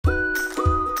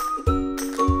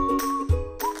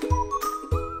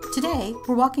Today,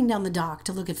 we're walking down the dock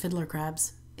to look at fiddler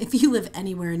crabs. If you live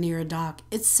anywhere near a dock,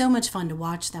 it's so much fun to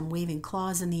watch them waving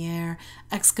claws in the air,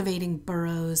 excavating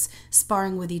burrows,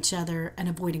 sparring with each other, and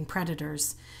avoiding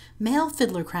predators. Male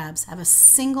fiddler crabs have a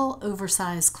single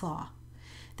oversized claw.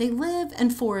 They live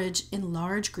and forage in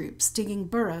large groups, digging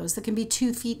burrows that can be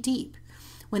 2 feet deep.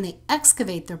 When they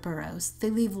excavate their burrows, they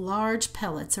leave large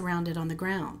pellets around it on the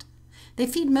ground. They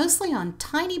feed mostly on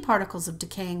tiny particles of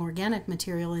decaying organic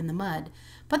material in the mud,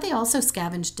 but they also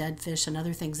scavenge dead fish and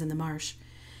other things in the marsh.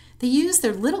 They use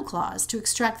their little claws to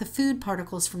extract the food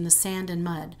particles from the sand and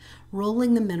mud,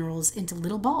 rolling the minerals into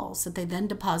little balls that they then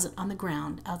deposit on the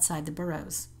ground outside the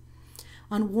burrows.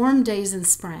 On warm days in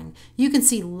spring, you can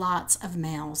see lots of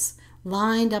males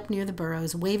lined up near the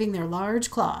burrows, waving their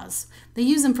large claws. They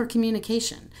use them for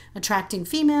communication, attracting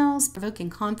females, provoking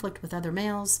conflict with other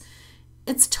males.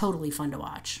 It's totally fun to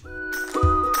watch.